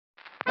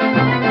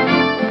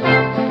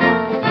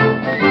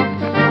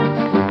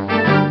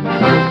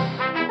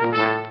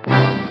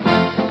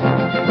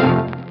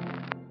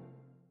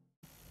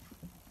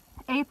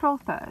April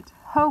 3rd,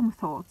 Home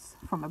Thoughts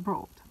from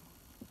Abroad.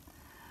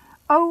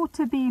 Oh,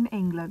 to be in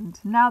England,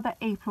 now that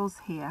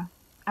April's here,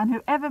 and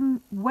whoever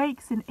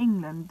wakes in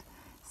England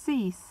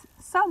sees,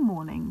 some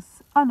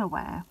mornings,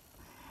 unaware,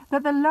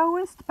 that the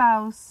lowest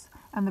boughs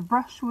and the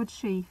brushwood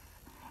sheaf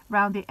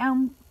round the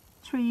elm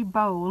tree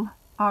bole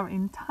are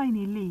in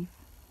tiny leaf,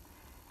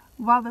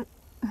 while the...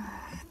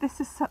 This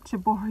is such a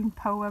boring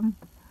poem.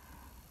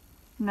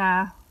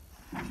 Nah,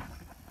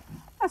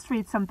 let's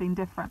read something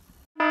different.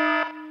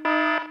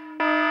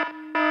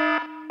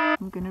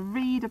 I'm going to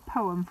read a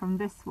poem from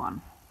this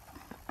one.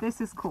 This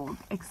is called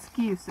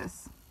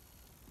Excuses.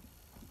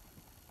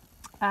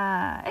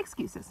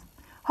 Excuses.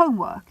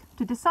 Homework.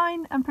 To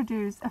design and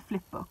produce a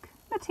flipbook.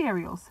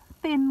 Materials.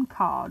 Thin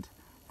card.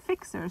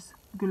 Fixers.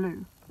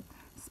 Glue.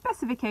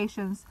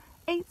 Specifications.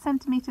 8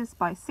 centimeters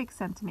by 6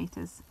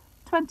 centimeters.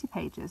 20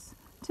 pages.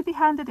 To be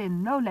handed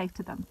in no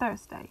later than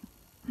Thursday.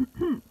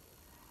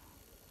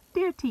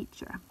 Dear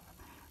teacher,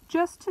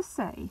 just to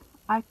say,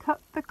 I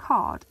cut the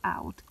card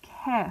out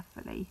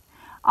carefully.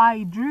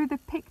 I drew the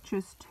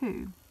pictures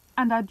too,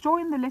 and I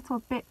joined the little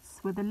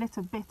bits with a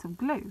little bit of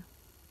glue.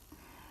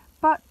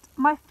 But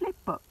my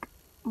flipbook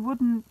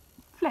wouldn't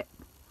flip.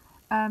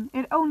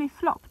 It only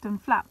flopped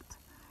and flapped,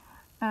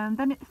 and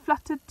then it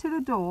fluttered to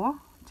the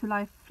door to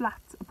lie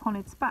flat upon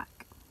its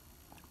back.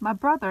 My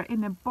brother,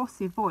 in a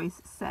bossy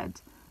voice,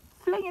 said,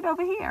 "Fling it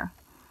over here,"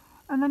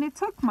 and then he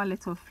took my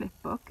little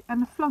flipbook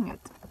and flung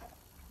it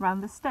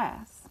round the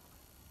stairs.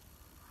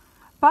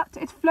 But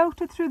it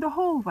floated through the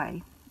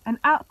hallway and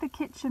out the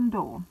kitchen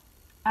door,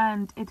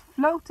 and it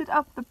floated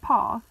up the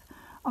path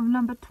of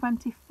number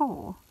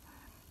 24.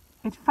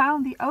 It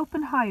found the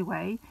open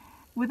highway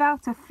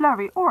without a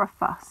flurry or a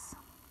fuss.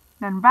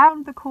 Then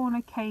round the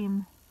corner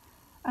came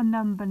a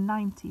number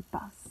 90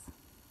 bus.